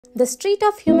The Street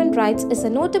of Human Rights is a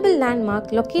notable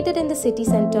landmark located in the city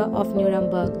center of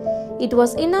Nuremberg. It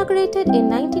was inaugurated in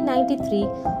 1993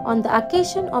 on the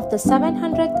occasion of the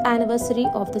 700th anniversary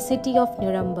of the city of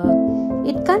Nuremberg.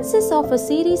 It consists of a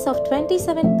series of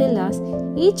 27 pillars,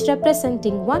 each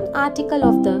representing one article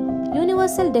of the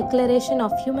Universal Declaration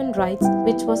of Human Rights,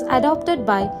 which was adopted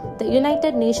by the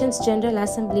United Nations General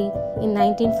Assembly in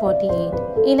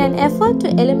 1948. In an effort to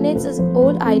eliminate its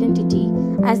old identity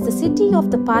as the city of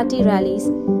the Party Rallies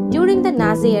during the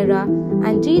Nazi era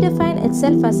and redefine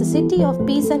itself as a city of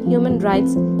peace and human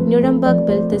rights, Nuremberg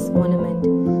built this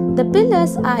monument. The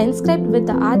pillars are inscribed with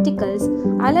the articles,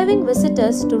 allowing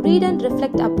visitors to read and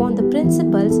reflect upon the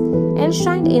principles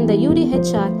enshrined in the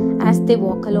UDHR as they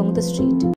walk along the street.